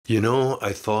You know,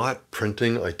 I thought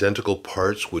printing identical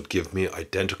parts would give me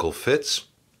identical fits.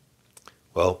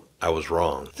 Well, I was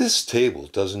wrong. This table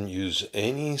doesn't use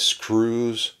any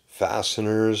screws,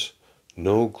 fasteners,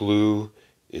 no glue.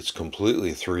 It's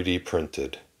completely 3D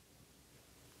printed.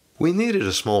 We needed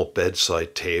a small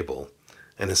bedside table,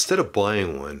 and instead of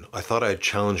buying one, I thought I'd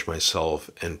challenge myself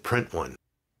and print one.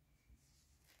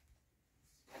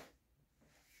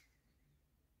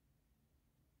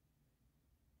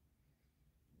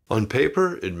 On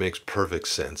paper, it makes perfect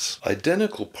sense.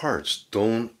 Identical parts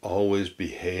don't always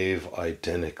behave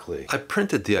identically. I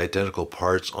printed the identical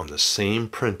parts on the same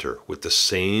printer with the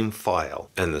same file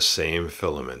and the same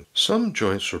filament. Some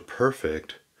joints were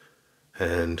perfect,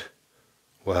 and,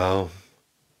 well,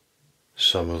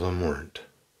 some of them weren't.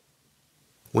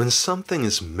 When something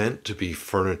is meant to be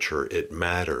furniture, it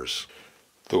matters.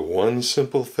 The one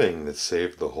simple thing that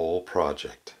saved the whole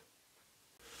project.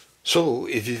 So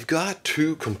if you've got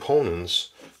two components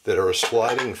that are a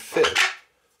sliding fit,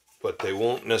 but they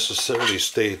won't necessarily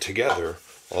stay together,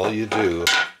 all you do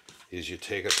is you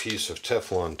take a piece of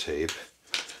Teflon tape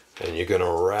and you're going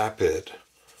to wrap it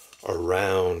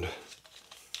around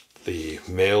the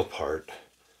male part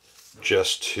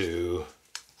just to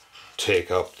take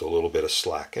up the little bit of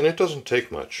slack. And it doesn't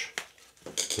take much,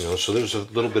 you know, so there's a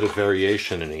little bit of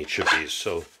variation in each of these.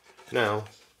 So now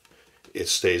it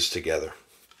stays together.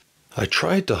 I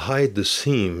tried to hide the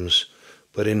seams,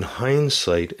 but in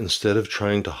hindsight, instead of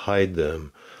trying to hide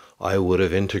them, I would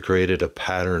have integrated a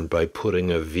pattern by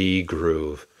putting a V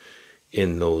groove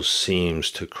in those seams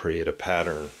to create a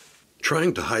pattern.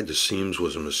 Trying to hide the seams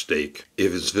was a mistake.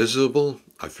 If it's visible,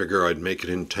 I figure I'd make it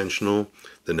intentional.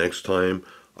 The next time,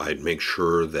 I'd make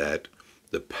sure that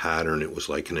the pattern, it was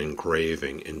like an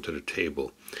engraving into the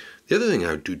table. The other thing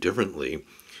I would do differently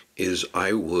is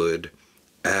I would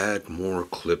add more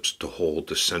clips to hold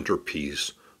the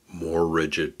centerpiece more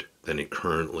rigid than it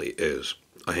currently is.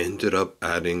 I ended up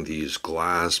adding these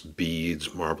glass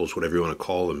beads, marbles, whatever you want to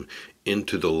call them,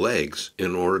 into the legs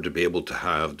in order to be able to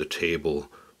have the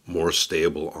table more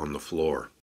stable on the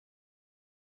floor.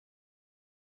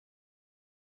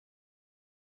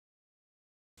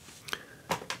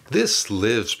 This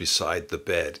lives beside the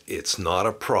bed. It's not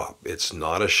a prop, it's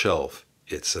not a shelf,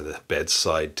 it's a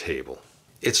bedside table.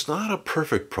 It's not a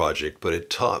perfect project, but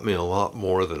it taught me a lot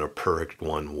more than a perfect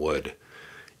one would.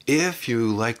 If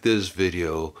you like this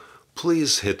video,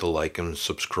 please hit the like and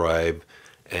subscribe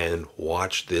and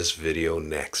watch this video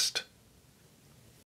next.